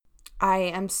I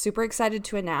am super excited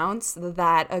to announce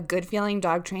that A Good Feeling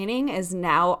Dog Training is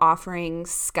now offering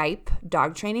Skype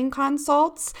dog training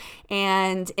consults.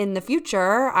 And in the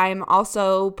future, I'm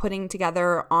also putting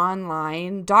together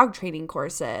online dog training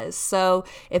courses. So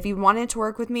if you wanted to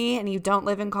work with me and you don't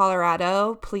live in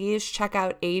Colorado, please check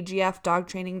out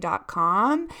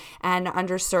agfdogtraining.com and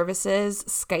under services,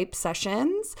 Skype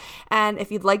sessions. And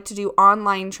if you'd like to do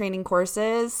online training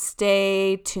courses,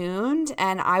 stay tuned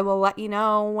and I will let you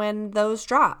know when those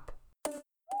drop.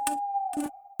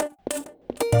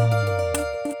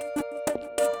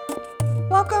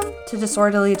 Welcome to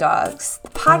Disorderly Dogs, the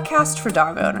podcast for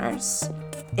dog owners.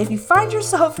 If you find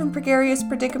yourself in precarious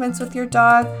predicaments with your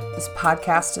dog, this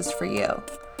podcast is for you.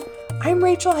 I'm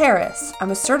Rachel Harris.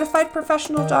 I'm a certified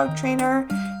professional dog trainer,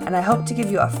 and I hope to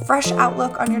give you a fresh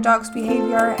outlook on your dog's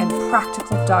behavior and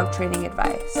practical dog training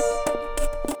advice.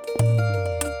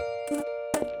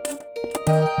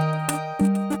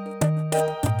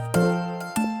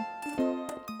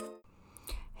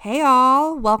 Hey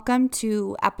all, welcome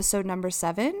to episode number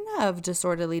 7 of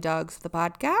Disorderly Dogs, the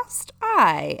podcast.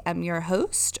 I am your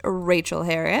host, Rachel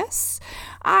Harris.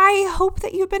 I hope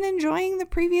that you've been enjoying the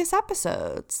previous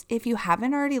episodes. If you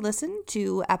haven't already listened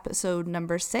to episode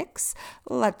number 6,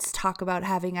 let's talk about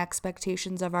having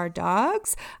expectations of our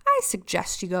dogs, I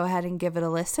suggest you go ahead and give it a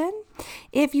listen.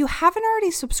 If you haven't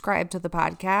already subscribed to the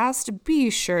podcast,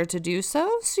 be sure to do so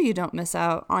you don't miss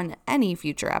out on any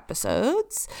future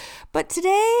episodes. But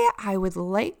today, I would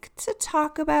like to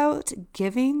talk about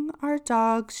giving our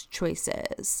dogs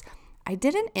choices. I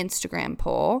did an Instagram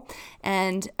poll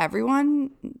and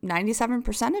everyone,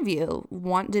 97% of you,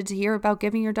 wanted to hear about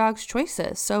giving your dogs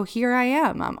choices. So here I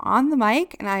am. I'm on the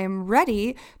mic and I am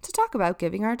ready to talk about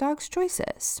giving our dogs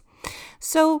choices.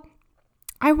 So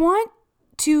I want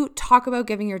to talk about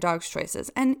giving your dogs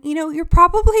choices. And, you're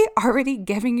probably already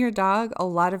giving your dog a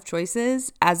lot of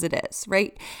choices as it is,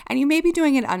 right? And you may be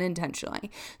doing it unintentionally.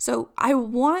 So I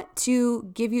want to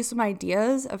give you some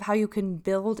ideas of how you can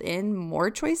build in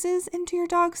more choices into your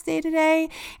dog's day-to-day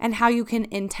and how you can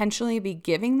intentionally be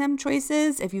giving them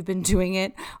choices if you've been doing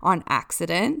it on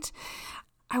accident.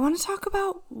 I want to talk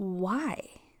about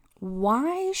why.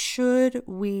 Why should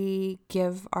we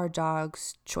give our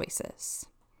dogs choices?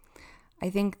 I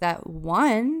think that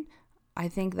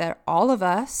all of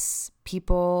us,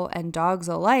 people and dogs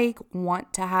alike,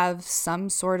 want to have some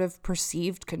sort of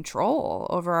perceived control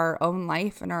over our own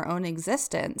life and our own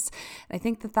existence. And I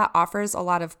think that offers a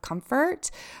lot of comfort.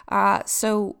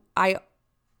 So I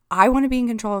want to be in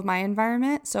control of my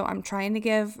environment, so I'm trying to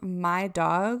give my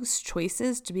dogs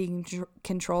choices to be in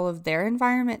control of their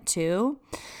environment too.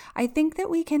 I think that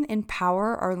we can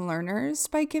empower our learners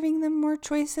by giving them more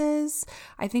choices.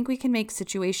 I think we can make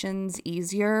situations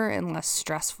easier and less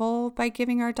stressful by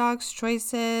giving our dogs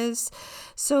choices.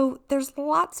 So there's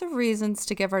lots of reasons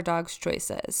to give our dogs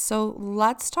choices. So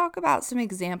let's talk about some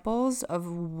examples of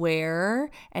where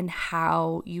and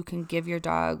how you can give your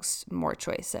dogs more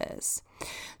choices.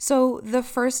 So the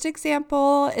first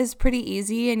example is pretty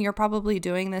easy, and you're probably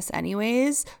doing this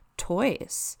anyways,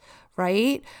 toys.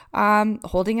 Right?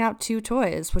 Holding out 2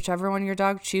 toys, whichever one your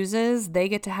dog chooses, they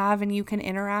get to have and you can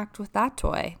interact with that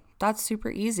toy. That's super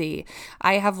easy.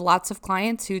 I have lots of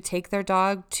clients who take their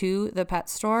dog to the pet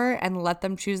store and let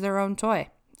them choose their own toy.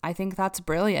 I think that's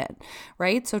brilliant,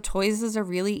 right? So toys is a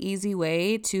really easy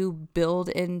way to build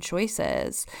in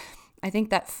choices. I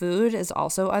think that food is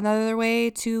also another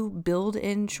way to build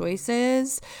in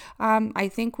choices. I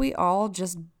think we all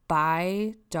just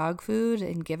buy dog food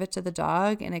and give it to the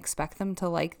dog and expect them to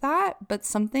like that. But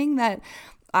something that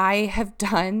I have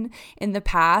done in the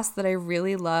past that I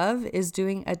really love is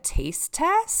doing a taste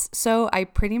test. So I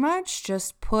pretty much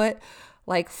just put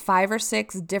like 5 or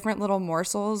 6 different little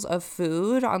morsels of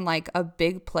food on like a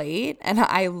big plate, and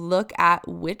I look at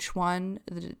which one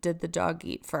did the dog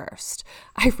eat first.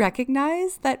 I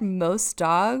recognize that most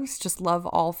dogs just love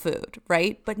all food,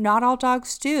 right? But not all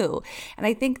dogs do. And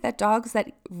I think that dogs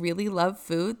that really love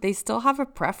food, they still have a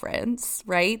preference,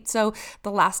 right? So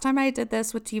the last time I did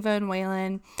this with Tiva and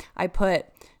Waylon, I put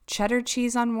cheddar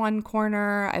cheese on one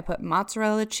corner, I put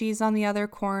mozzarella cheese on the other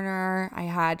corner, I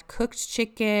had cooked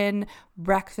chicken,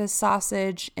 breakfast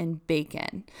sausage, and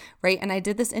bacon, right? And I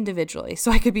did this individually so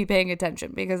I could be paying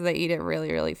attention because they eat it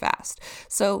really, really fast.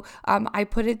 So I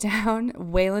put it down.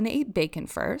 Waylon ate bacon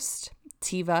first.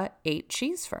 Tiva ate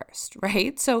cheese first,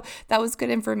 right? So that was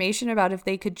good information about if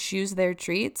they could choose their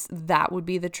treats, that would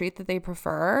be the treat that they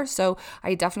prefer. So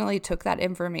I definitely took that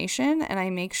information and I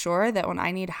make sure that when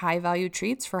I need high value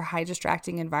treats for high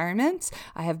distracting environments,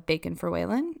 I have bacon for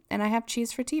Waylon and I have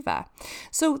cheese for Tiva.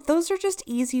 So those are just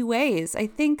easy ways. I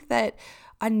think that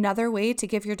Another way to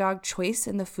give your dog choice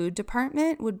in the food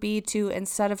department would be to,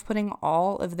 instead of putting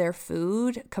all of their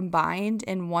food combined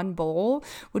in one bowl,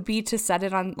 would be to set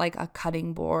it on like a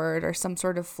cutting board or some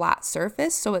sort of flat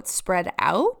surface so it's spread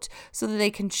out so that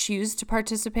they can choose to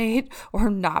participate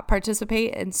or not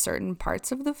participate in certain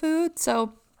parts of the food.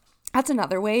 So that's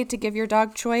another way to give your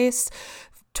dog choice.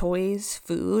 Toys,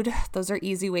 food, those are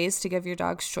easy ways to give your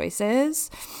dogs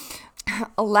choices.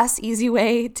 A less easy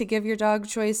way to give your dog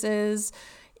choices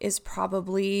is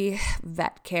probably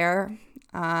vet care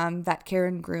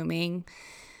and grooming.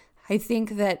 I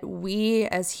think that we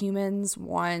as humans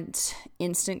want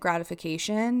instant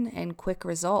gratification and quick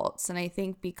results. And I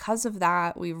think because of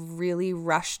that, we really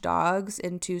rush dogs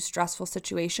into stressful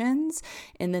situations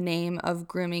in the name of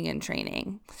grooming and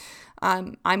training.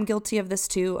 I'm guilty of this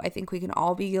too. I think we can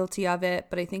all be guilty of it,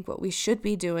 but I think what we should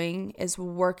be doing is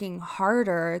working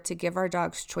harder to give our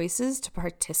dogs choices to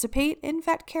participate in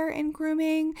vet care and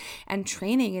grooming and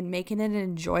training and making it an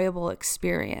enjoyable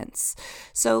experience.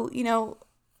 So,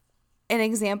 an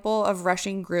example of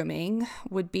rushing grooming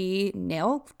would be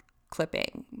nail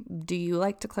clipping. Do you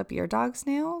like to clip your dog's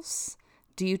nails?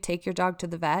 Do you take your dog to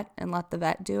the vet and let the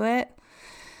vet do it?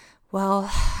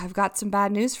 Well, I've got some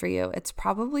bad news for you. It's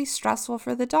probably stressful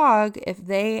for the dog if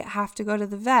they have to go to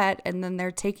the vet and then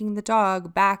they're taking the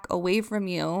dog back away from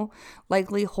you,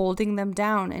 likely holding them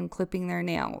down and clipping their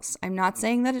nails. I'm not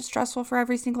saying that it's stressful for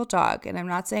every single dog, and I'm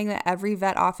not saying that every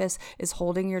vet office is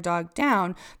holding your dog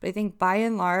down, but I think by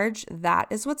and large, that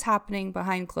is what's happening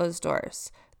behind closed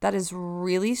doors. That is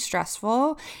really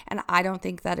stressful, and I don't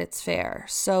think that it's fair.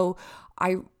 So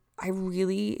I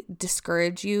really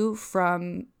discourage you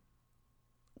from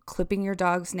clipping your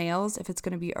dog's nails if it's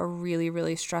going to be a really,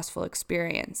 really stressful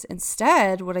experience.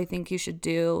 Instead, what I think you should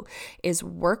do is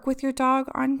work with your dog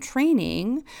on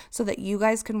training so that you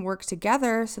guys can work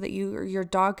together so that your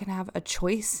dog can have a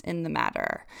choice in the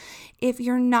matter. If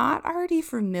you're not already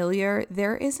familiar,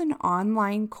 there is an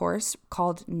online course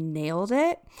called Nailed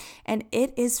It, and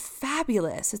it is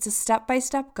fabulous. It's a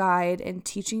step-by-step guide in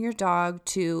teaching your dog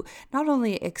to not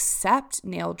only accept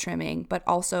nail trimming, but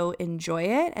also enjoy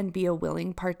it and be a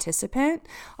willing participant.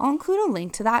 I'll include a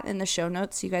link to that in the show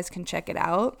notes so you guys can check it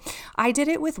out. I did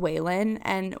it with Waylon,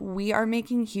 and we are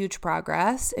making huge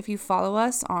progress. If you follow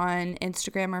us on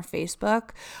Instagram or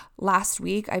Facebook, last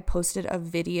week I posted a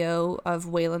video of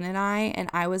Waylon and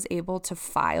I was able to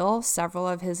file several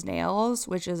of his nails,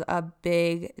 which is a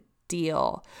big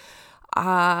deal.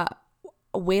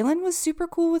 Waylon was super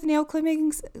cool with nail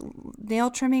trimming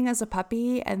as a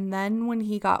puppy, and then when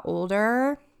he got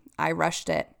older, I rushed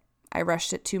it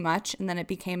too much, and then it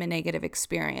became a negative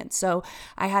experience. So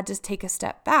I had to take a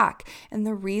step back. And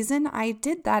the reason I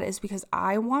did that is because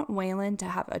I want Waylon to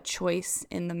have a choice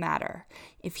in the matter.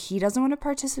 If he doesn't want to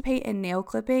participate in nail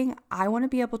clipping, I want to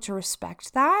be able to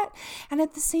respect that. And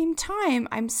at the same time,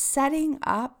 I'm setting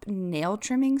up nail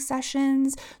trimming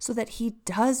sessions so that he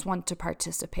does want to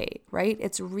participate, right?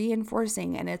 It's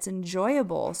reinforcing and it's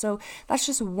enjoyable. So that's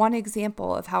just one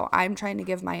example of how I'm trying to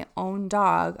give my own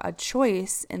dog a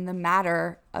choice in the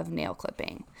matter of nail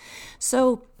clipping.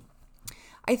 So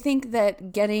I think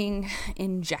that getting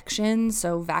injections,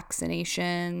 so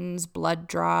vaccinations, blood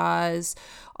draws,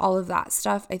 all of that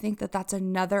stuff, I think that that's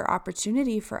another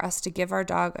opportunity for us to give our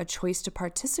dog a choice to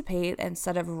participate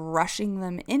instead of rushing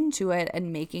them into it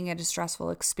and making it a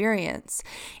stressful experience.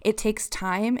 It takes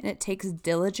time and it takes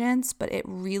diligence, but it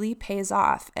really pays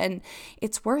off. And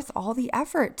it's worth all the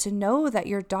effort to know that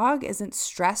your dog isn't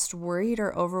stressed, worried,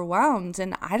 or overwhelmed.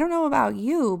 And I don't know about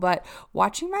you, but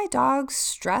watching my dog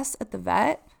stress at the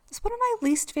vet is one of my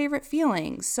least favorite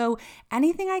feelings. So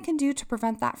anything I can do to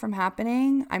prevent that from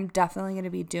happening, I'm definitely going to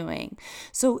be doing.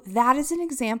 So that is an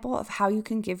example of how you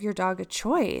can give your dog a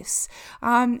choice.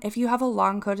 If you have a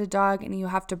long-coated dog and you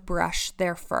have to brush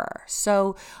their fur.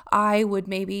 So I would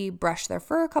maybe brush their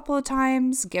fur a couple of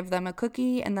times, give them a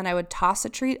cookie, and then I would toss a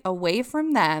treat away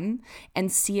from them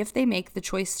and see if they make the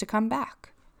choice to come back.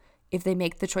 If they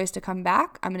make the choice to come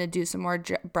back, I'm going to do some more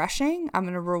brushing, I'm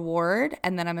going to reward,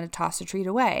 and then I'm going to toss a treat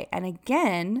away. And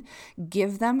again,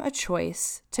 give them a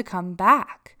choice to come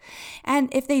back.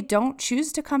 And if they don't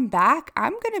choose to come back,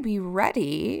 I'm going to be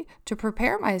ready to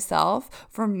prepare myself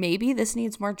for maybe this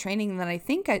needs more training than I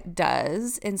think it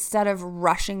does, instead of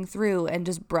rushing through and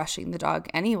just brushing the dog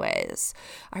anyways.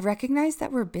 I recognize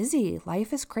that we're busy.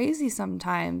 Life is crazy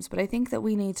sometimes, but I think that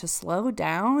we need to slow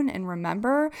down and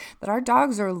remember that our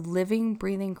dogs are living,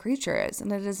 breathing creatures,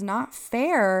 and it is not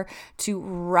fair to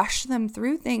rush them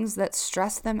through things that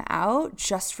stress them out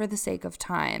just for the sake of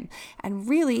time. And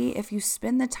really, if you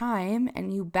spend the time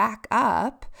and you back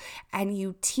up and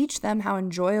you teach them how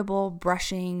enjoyable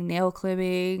brushing, nail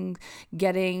clipping,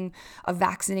 getting a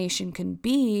vaccination can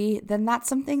be, then that's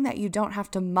something that you don't have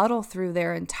to muddle through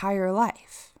their entire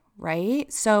life,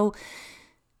 right? So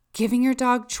giving your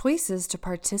dog choices to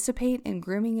participate in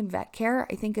grooming and vet care,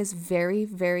 I think, is very,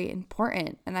 very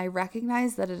important. And I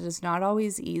recognize that it is not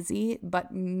always easy,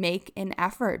 but make an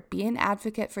effort. Be an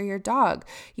advocate for your dog.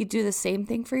 You do the same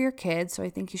thing for your kids, so I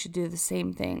think you should do the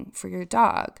same thing for your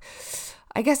dog.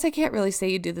 I guess I can't really say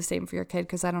you do the same for your kid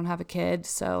because I don't have a kid,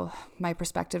 so my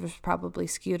perspective is probably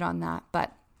skewed on that.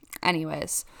 But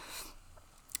anyways,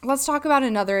 let's talk about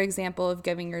another example of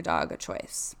giving your dog a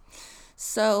choice.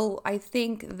 So I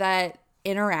think that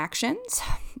interactions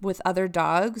with other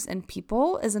dogs and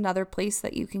people is another place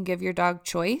that you can give your dog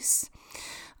choice.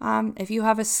 If you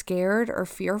have a scared or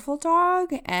fearful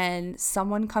dog and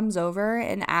someone comes over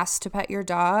and asks to pet your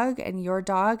dog and your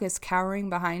dog is cowering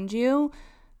behind you,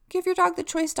 give your dog the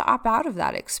choice to opt out of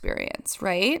that experience,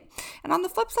 right? And on the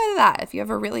flip side of that, if you have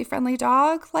a really friendly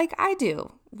dog like I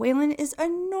do, Waylon is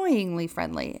annoyingly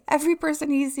friendly. Every person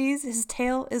he sees, his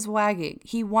tail is wagging.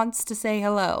 He wants to say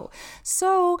hello.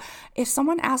 So if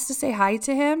someone asks to say hi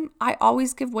to him, I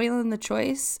always give Waylon the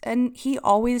choice, and he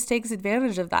always takes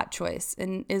advantage of that choice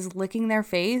and is licking their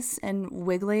face and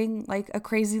wiggling like a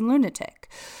crazy lunatic.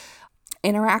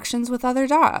 Interactions with other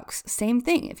dogs, same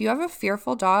thing. If you have a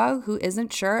fearful dog who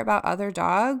isn't sure about other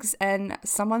dogs and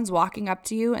someone's walking up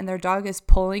to you and their dog is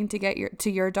pulling to get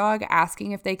to your dog,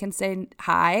 asking if they can say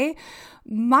hi,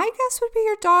 my guess would be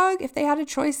your dog, if they had a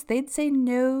choice, they'd say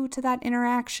no to that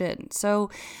interaction.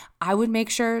 So I would make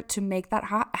sure to make that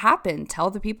happen. Tell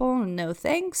the people, no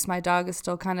thanks, my dog is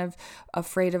still kind of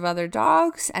afraid of other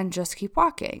dogs, and just keep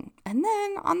walking. And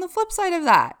then on the flip side of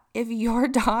that, if your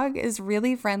dog is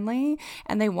really friendly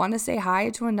and they want to say hi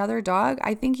to another dog,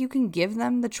 I think you can give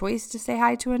them the choice to say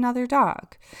hi to another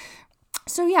dog.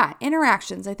 So yeah,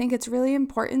 interactions. I think it's really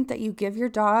important that you give your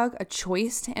dog a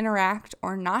choice to interact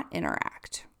or not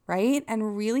interact, right?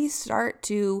 And really start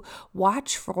to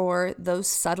watch for those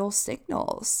subtle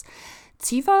signals.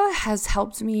 Tiva has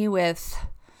helped me with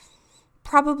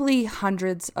probably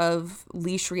hundreds of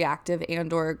leash reactive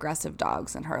and or aggressive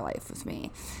dogs in her life with me.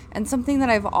 And something that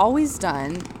I've always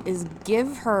done is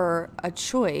give her a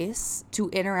choice to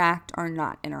interact or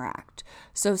not interact.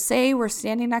 So say we're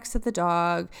standing next to the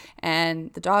dog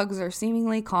and the dogs are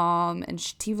seemingly calm and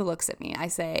Tiva looks at me. I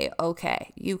say,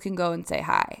 okay, you can go and say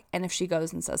hi. And if she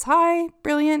goes and says hi,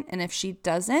 brilliant. And if she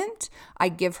doesn't, I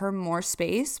give her more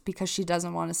space because she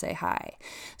doesn't want to say hi.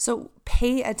 So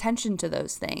pay attention to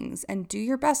those things and do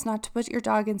your best not to put your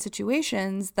dog in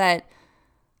situations that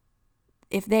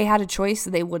if they had a choice,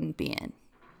 they wouldn't be in,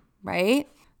 right?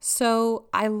 So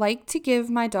I like to give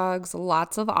my dogs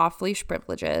lots of off-leash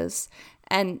privileges,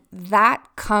 and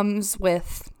that comes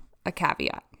with a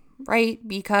caveat, right?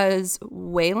 Because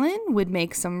Waylon would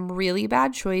make some really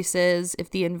bad choices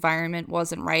if the environment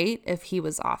wasn't right, if he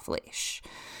was off-leash.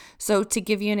 So to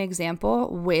give you an example,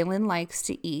 Waylon likes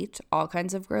to eat all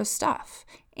kinds of gross stuff.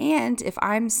 And if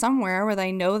I'm somewhere where I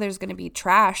know there's going to be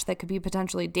trash that could be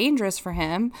potentially dangerous for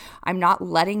him, I'm not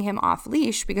letting him off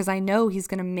leash because I know he's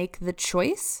going to make the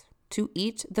choice to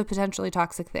eat the potentially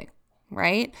toxic thing,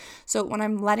 right? So when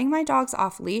I'm letting my dogs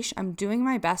off leash, I'm doing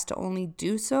my best to only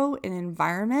do so in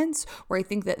environments where I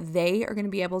think that they are going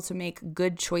to be able to make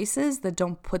good choices that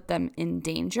don't put them in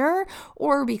danger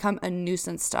or become a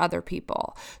nuisance to other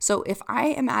people. So if I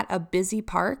am at a busy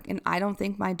park and I don't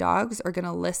think my dogs are going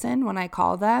to listen when I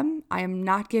call them, I am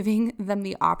not giving them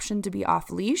the option to be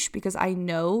off leash because I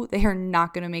know they are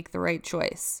not going to make the right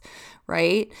choice,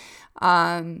 right?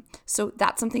 So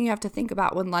that's something you have to think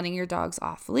about when letting your dogs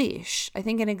off leash. I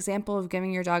think an example of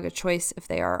giving your dog a choice if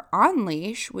they are on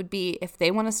leash would be if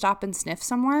they want to stop and sniff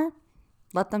somewhere,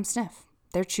 let them sniff.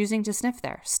 They're choosing to sniff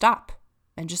there. Stop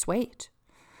and just wait.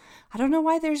 I don't know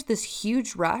why there's this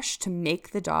huge rush to make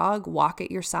the dog walk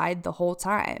at your side the whole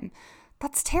time.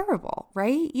 That's terrible,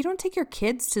 right? You don't take your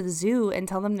kids to the zoo and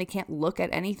tell them they can't look at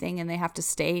anything and they have to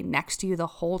stay next to you the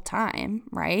whole time,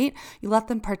 right? You let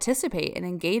them participate and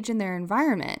engage in their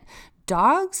environment.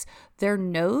 Dogs, their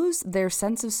nose, their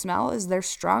sense of smell is their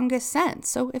strongest sense.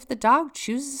 So if the dog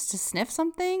chooses to sniff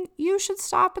something, you should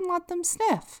stop and let them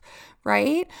sniff,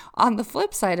 right? On the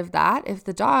flip side of that, if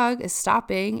the dog is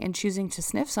stopping and choosing to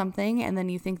sniff something and then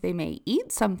you think they may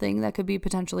eat something that could be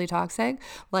potentially toxic,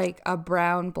 like a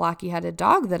brown blocky-headed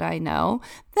dog that I know,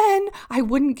 then I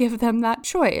wouldn't give them that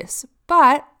choice.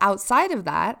 But outside of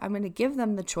that, I'm going to give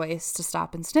them the choice to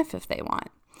stop and sniff if they want,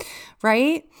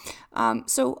 right?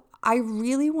 So I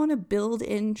really want to build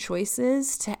in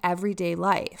choices to everyday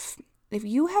life. If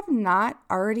you have not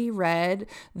already read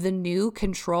the new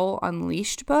Control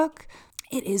Unleashed book,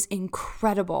 it is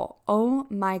incredible. Oh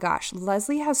my gosh.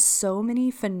 Leslie has so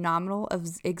many phenomenal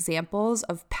examples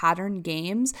of pattern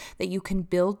games that you can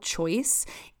build choice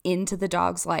into the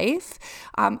dog's life.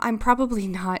 I'm probably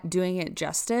not doing it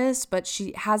justice, but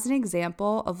she has an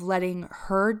example of letting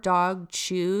her dog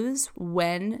choose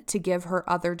when to give her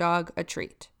other dog a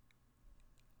treat.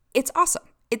 It's awesome.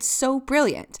 It's so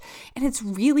brilliant. And it's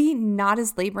really not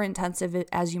as labor intensive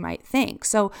as you might think.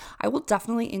 So I will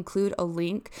definitely include a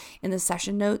link in the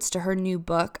session notes to her new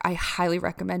book. I highly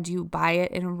recommend you buy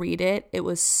it and read it. It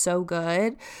was so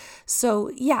good. So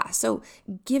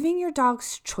giving your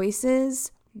dogs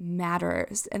choices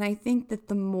matters. And I think that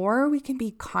the more we can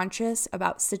be conscious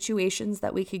about situations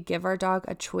that we could give our dog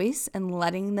a choice and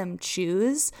letting them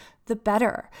choose, the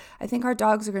better. I think our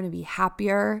dogs are going to be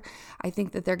happier. I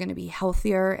think that they're going to be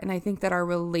healthier. And I think that our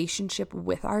relationship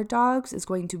with our dogs is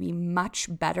going to be much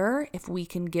better if we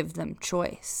can give them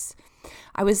choice.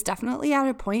 I was definitely at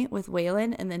a point with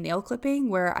Waylon and the nail clipping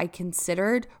where I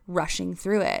considered rushing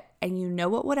through it. And you know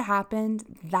what would have happened?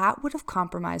 That would have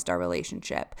compromised our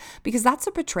relationship because that's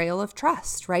a betrayal of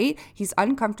trust, right? He's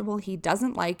uncomfortable. He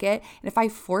doesn't like it. And if I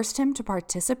forced him to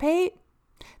participate,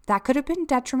 that could have been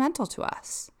detrimental to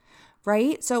us,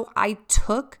 right? So I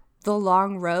took the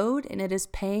long road and it is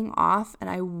paying off and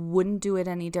I wouldn't do it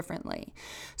any differently.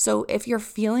 So if you're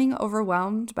feeling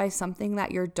overwhelmed by something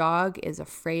that your dog is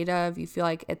afraid of, you feel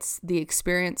like the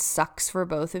experience sucks for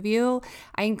both of you,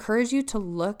 I encourage you to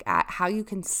look at how you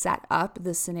can set up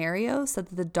the scenario so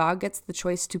that the dog gets the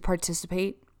choice to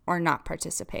participate or not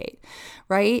participate,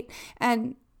 right?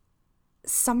 And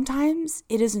sometimes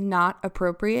it is not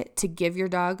appropriate to give your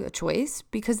dog a choice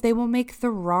because they will make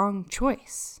the wrong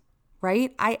choice.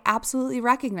 Right? I absolutely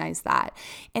recognize that.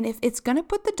 And if it's going to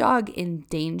put the dog in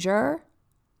danger,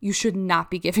 you should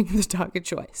not be giving the dog a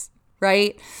choice,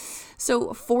 right?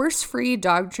 So force-free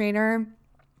dog trainer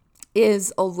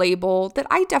is a label that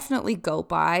I definitely go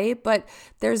by, but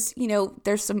there's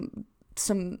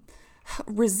some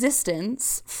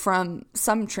resistance from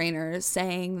some trainers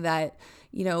saying that,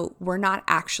 we're not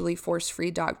actually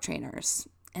force-free dog trainers.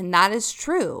 And that is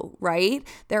true, right?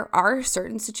 There are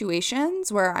certain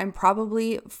situations where I'm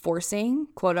probably forcing,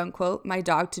 quote unquote, my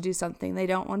dog to do something they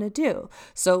don't want to do.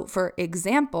 So for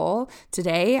example,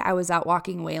 today I was out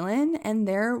walking Waylon and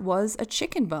there was a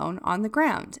chicken bone on the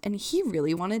ground and he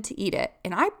really wanted to eat it.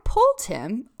 And I pulled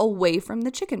him away from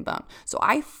the chicken bone. So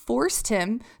I forced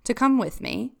him to come with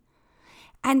me.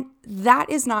 And that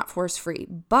is not force-free,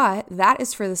 but that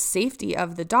is for the safety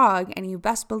of the dog. And you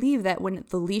best believe that when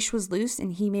the leash was loose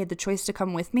and he made the choice to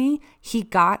come with me, he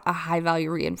got a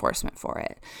high-value reinforcement for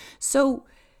it. So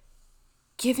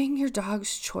giving your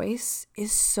dog's choice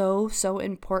is so, so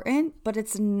important, but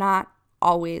it's not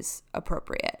always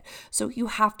appropriate. So you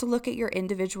have to look at your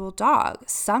individual dog.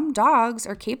 Some dogs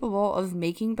are capable of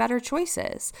making better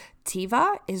choices.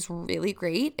 Tiva is really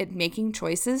great at making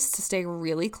choices to stay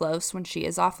really close when she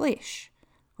is off leash,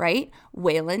 right?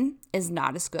 Waylon is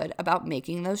not as good about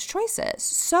making those choices.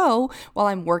 So while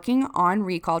I'm working on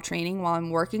recall training, while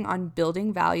I'm working on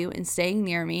building value and staying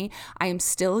near me, I am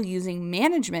still using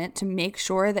management to make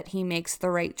sure that he makes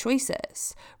the right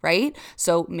choices, right?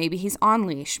 So maybe he's on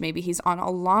leash, maybe he's on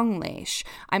a long leash.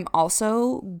 I'm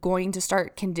also going to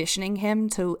start conditioning him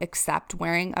to accept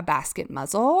wearing a basket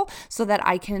muzzle so that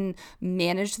I can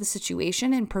manage the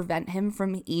situation and prevent him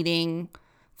from eating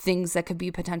things that could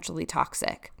be potentially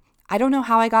toxic. I don't know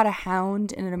how I got a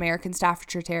hound and an American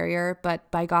Staffordshire Terrier, but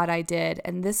by God I did.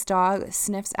 And this dog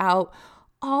sniffs out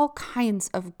all kinds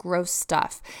of gross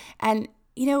stuff. And,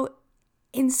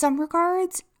 in some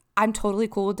regards, I'm totally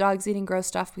cool with dogs eating gross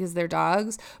stuff because they're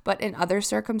dogs, but in other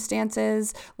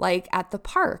circumstances, like at the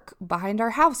park behind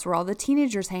our house where all the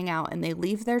teenagers hang out and they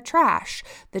leave their trash,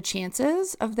 the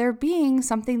chances of there being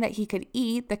something that he could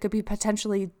eat that could be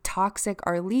potentially toxic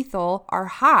or lethal are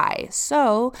high.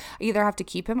 So I either have to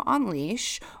keep him on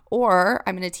leash or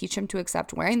I'm going to teach him to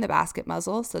accept wearing the basket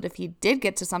muzzle so that if he did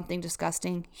get to something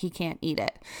disgusting, he can't eat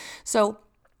it. So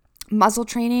Muzzle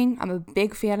training, I'm a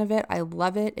big fan of it. I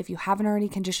love it. If you haven't already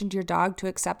conditioned your dog to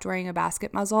accept wearing a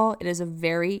basket muzzle, it is a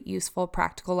very useful,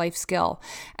 practical life skill.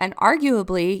 And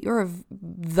arguably, you're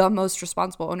the most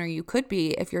responsible owner you could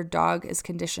be if your dog is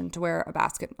conditioned to wear a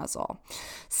basket muzzle.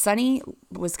 Sunny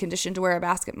was conditioned to wear a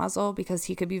basket muzzle because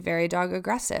he could be very dog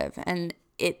aggressive, and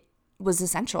it was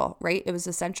essential, right? It was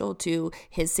essential to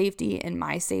his safety and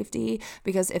my safety,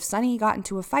 because if Sunny got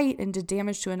into a fight and did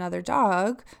damage to another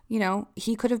dog,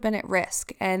 he could have been at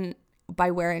risk. And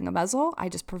by wearing a muzzle, I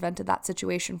just prevented that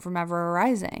situation from ever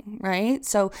arising, right?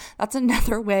 So that's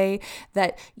another way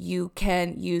that you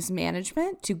can use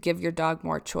management to give your dog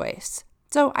more choice.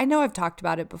 So I know I've talked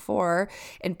about it before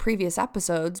in previous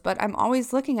episodes, but I'm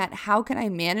always looking at how can I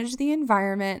manage the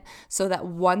environment so that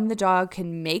one, the dog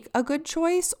can make a good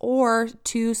choice, or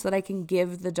two, so that I can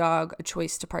give the dog a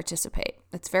choice to participate.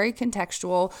 It's very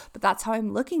contextual, but that's how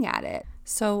I'm looking at it.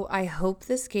 So I hope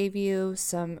this gave you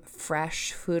some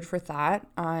fresh food for thought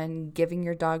on giving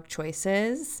your dog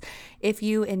choices. If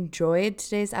you enjoyed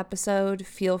today's episode,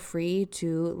 feel free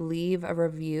to leave a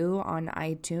review on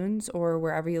iTunes or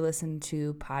wherever you listen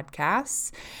to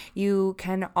podcasts. You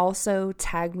can also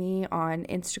tag me on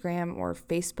Instagram or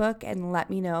Facebook and let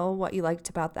me know what you liked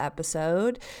about the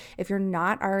episode. If you're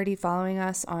not already following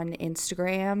us on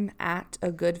Instagram at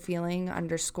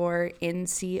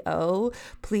agoodfeeling_NCO,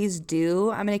 please do.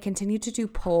 I'm going to continue to do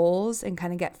polls and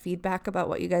kind of get feedback about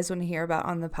what you guys want to hear about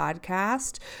on the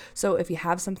podcast. So if you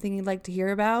have something you'd like to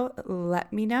hear about,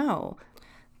 let me know.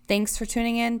 Thanks for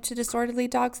tuning in to Disorderly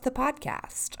Dogs, the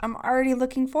podcast. I'm already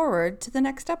looking forward to the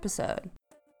next episode.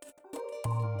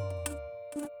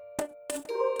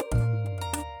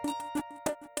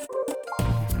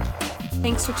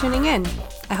 Thanks for tuning in.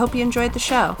 I hope you enjoyed the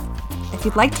show. If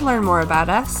you'd like to learn more about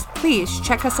us, please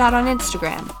check us out on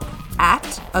Instagram at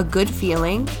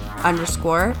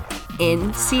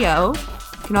agoodfeeling_NCO.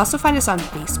 You can also find us on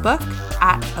Facebook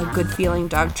at A Good Feeling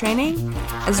Dog Training,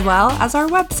 as well as our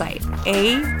website,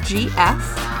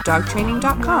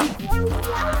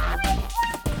 agfdogtraining.com.